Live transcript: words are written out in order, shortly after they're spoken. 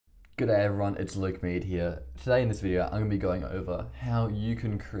G'day everyone, it's Mead here. Today in this video, I'm going to be going over how you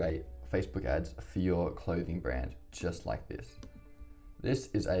can create Facebook ads for your clothing brand, just like this. This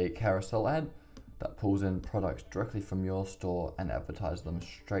is a carousel ad that pulls in products directly from your store and advertises them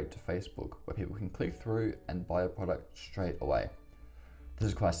straight to Facebook, where people can click through and buy a product straight away. This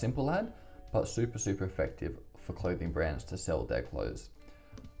is quite a simple ad, but super effective for clothing brands to sell their clothes.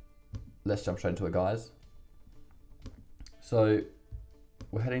 Let's jump straight into it, guys. So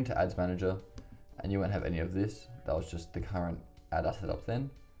we're heading to Ads Manager, and you won't have any of this. That was just the current ad I set up then.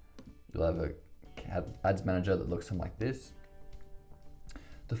 You'll have a Ads Manager that looks something like this.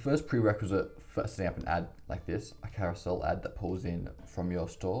 The first prerequisite for setting up an ad like this, a carousel ad that pulls in from your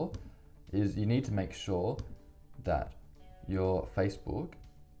store, is you need to make sure that your Facebook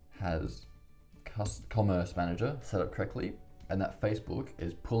has Commerce Manager set up correctly, and that Facebook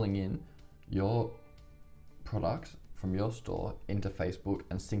is pulling in your products from your store into Facebook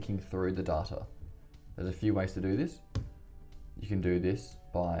and syncing through the data. There's a few ways to do this. You can do this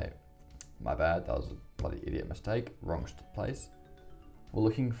by, my bad, that was a bloody idiot mistake, wrong place. We're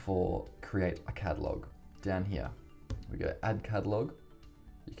looking for create a catalog. Down here, we go add catalog.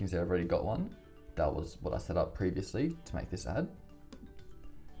 You can see I've already got one. That was what I set up previously to make this ad.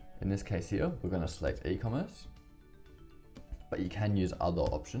 In this case here, we're going to select e-commerce, but you can use other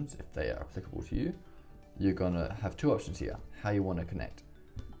options if they are applicable to you. You're going to have two options here, how you want to connect.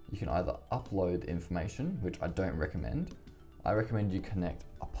 You can either upload information, which I don't recommend. I recommend you connect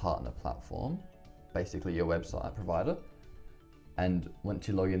a partner platform, basically your website provider. And once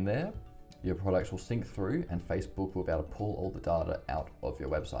you log in there, your products will sync through and Facebook will be able to pull all the data out of your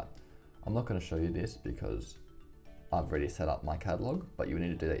website. I'm not going to show you this because I've already set up my catalog, but you need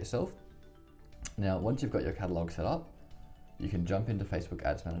to do that yourself. Now, once you've got your catalog set up, you can jump into Facebook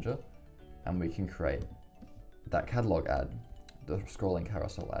Ads Manager and we can create that catalog ad, the scrolling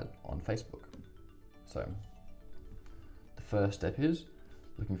carousel ad on Facebook. So the first step is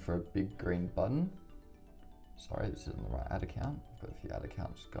looking for a big green button. Sorry, this isn't the right ad account. I've got a few ad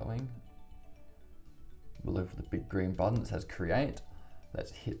accounts going. We'll look for the big green button that says create.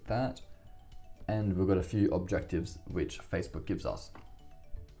 Let's hit that. And we've got a few objectives which Facebook gives us.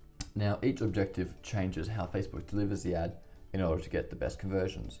 Now each objective changes how Facebook delivers the ad in order to get the best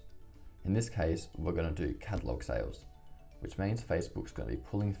conversions. In this case, we're going to do catalog sales, which means Facebook's going to be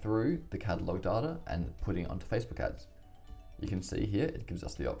pulling through the catalog data and putting it onto Facebook ads. You can see here, it gives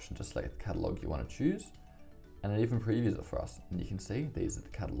us the option to select the catalog you want to choose, and it even previews it for us. And you can see these are the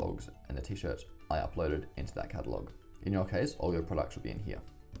catalogs and the t-shirts I uploaded into that catalog. In your case, all your products will be in here.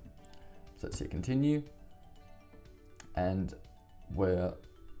 So let's hit continue, and we're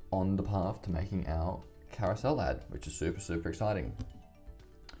on the path to making our carousel ad, which is super exciting.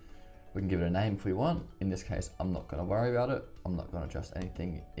 We can give it a name if we want. In this case, I'm not going to worry about it. I'm not going to adjust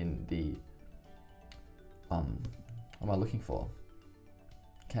anything in the, what am I looking for?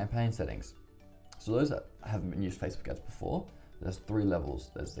 Campaign settings. So those that haven't used Facebook ads before, there's three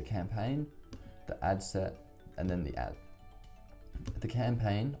levels. There's the campaign, the ad set, and then the ad. The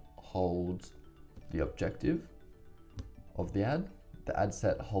campaign holds the objective of the ad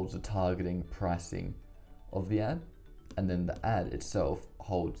set holds the targeting, pricing of the ad, and then the ad itself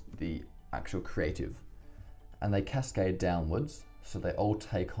holds the actual creative, and they cascade downwards, so they all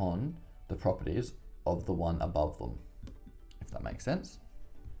take on the properties of the one above them, if that makes sense.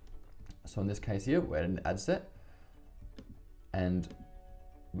 So in this case here, we're in the ad set, and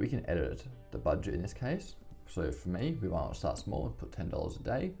we can edit the budget in this case. So for me, we might start small and put $10 a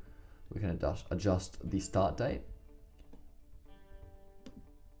day. We can adjust the start date.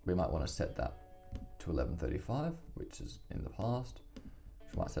 We might want to set that to 11:35, which is in the past.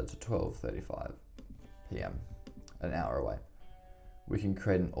 We might set it to 12:35 PM, an hour away. We can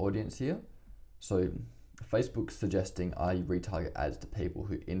create an audience here. So Facebook's suggesting I retarget ads to people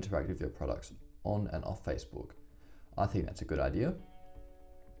who interact with your products on and off Facebook. I think that's a good idea.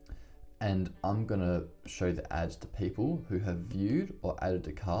 And I'm gonna show the ads to people who have viewed or added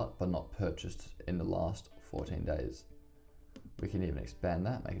to cart but not purchased in the last 14 days. We can even expand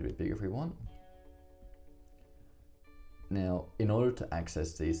that, make it a bit bigger if we want. Now, in order to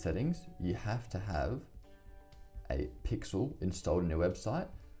access these settings, you have to have a pixel installed in your website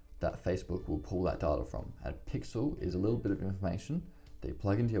that Facebook will pull that data from. And a pixel is a little bit of information that you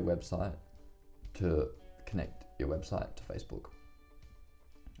plug into your website to connect your website to Facebook.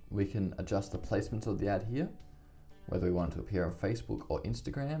 We can adjust the placements of the ad here, whether we want it to appear on Facebook or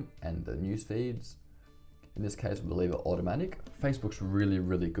Instagram and the news feeds. In this case, we'll leave it automatic. Facebook's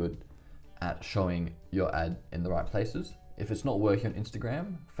really good at showing your ad in the right places. If it's not working on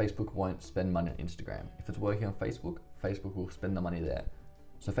Instagram, Facebook won't spend money on Instagram. If it's working on Facebook, Facebook will spend the money there.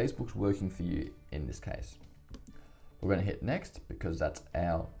 So Facebook's working for you in this case. We're going to hit next because that's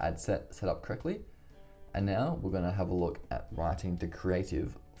our ad set up correctly. And now we're going to have a look at writing the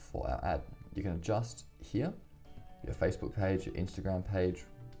creative for our ad. You can adjust here, your Facebook page, your Instagram page.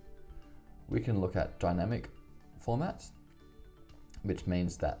 We can look at dynamic formats, which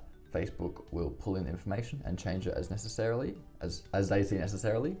means that Facebook will pull in information and change it as they see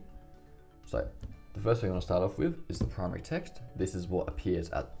necessarily. So the first thing I want to start off with is the primary text. This is what appears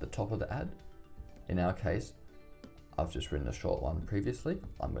at the top of the ad. In our case, I've just written a short one previously.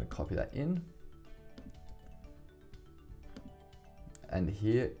 I'm going to copy that in. And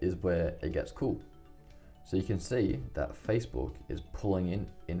here is where it gets cool. So you can see that Facebook is pulling in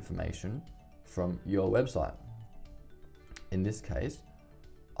information from your website. In this case,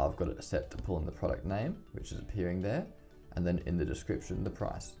 I've got it set to pull in the product name, which is appearing there, and then in the description, the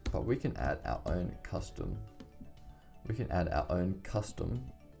price. But we can add our own custom. We can add our own custom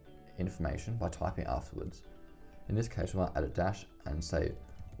information by typing afterwards. In this case, we might add a dash and say,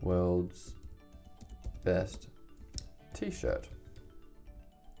 world's best t-shirt.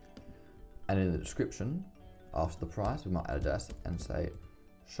 And in the description, after the price, we might add a dash and say,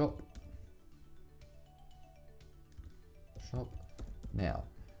 shop now.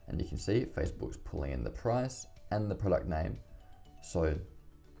 And you can see Facebook's pulling in the price and the product name. So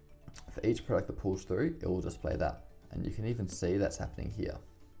for each product that pulls through, it will display that. And you can even see that's happening here.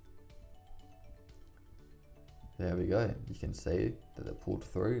 There we go. You can see that it pulled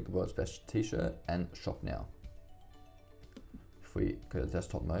through the world's best t-shirt and shop now. If we go to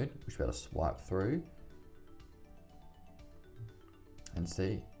desktop mode, we should be able to swipe through and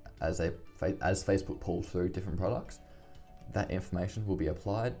see as Facebook pulls through different products, that information will be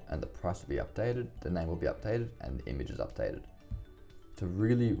applied and the price will be updated, the name will be updated, and the image is updated. It's a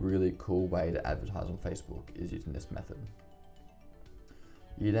really, really cool way to advertise on Facebook is using this method.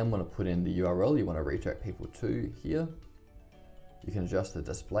 You then want to put in the URL you want to redirect people to here. You can adjust the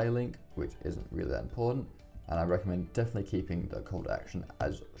display link, which isn't really that important. And I recommend definitely keeping the call to action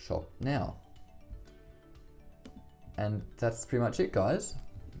as shop now. And that's pretty much it, guys.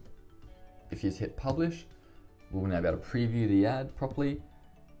 If you just hit publish, we'll now be able to preview the ad properly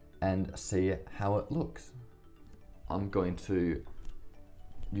and see how it looks. I'm going to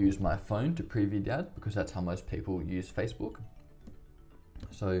use my phone to preview the ad because that's how most people use Facebook.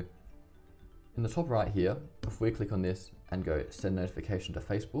 So in the top right here, if we click on this and go send notification to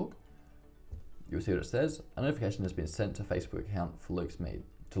Facebook, you'll see what it says. A notification has been sent to Facebook account for Luke Mead.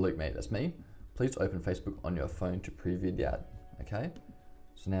 That's me. Please open Facebook on your phone to preview the ad. Okay.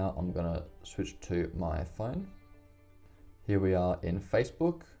 So now I'm gonna switch to my phone. Here we are in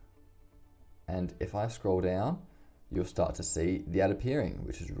Facebook. And if I scroll down, you'll start to see the ad appearing,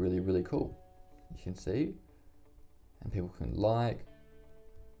 which is really, really cool. You can see, and people can like,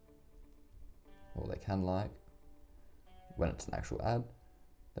 or they can like when it's an actual ad.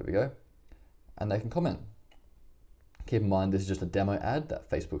 There we go. And they can comment. Keep in mind, this is just a demo ad that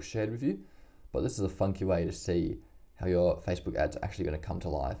Facebook shared with you, but this is a funky way to see how your Facebook ads are actually going to come to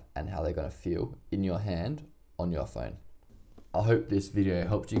life and how they're going to feel in your hand on your phone. I hope this video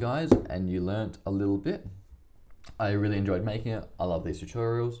helped you guys and you learnt a little bit. I really enjoyed making it. I love these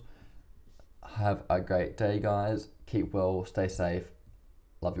tutorials. Have a great day, guys. Keep well, stay safe.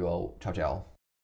 Love you all. Ciao, ciao.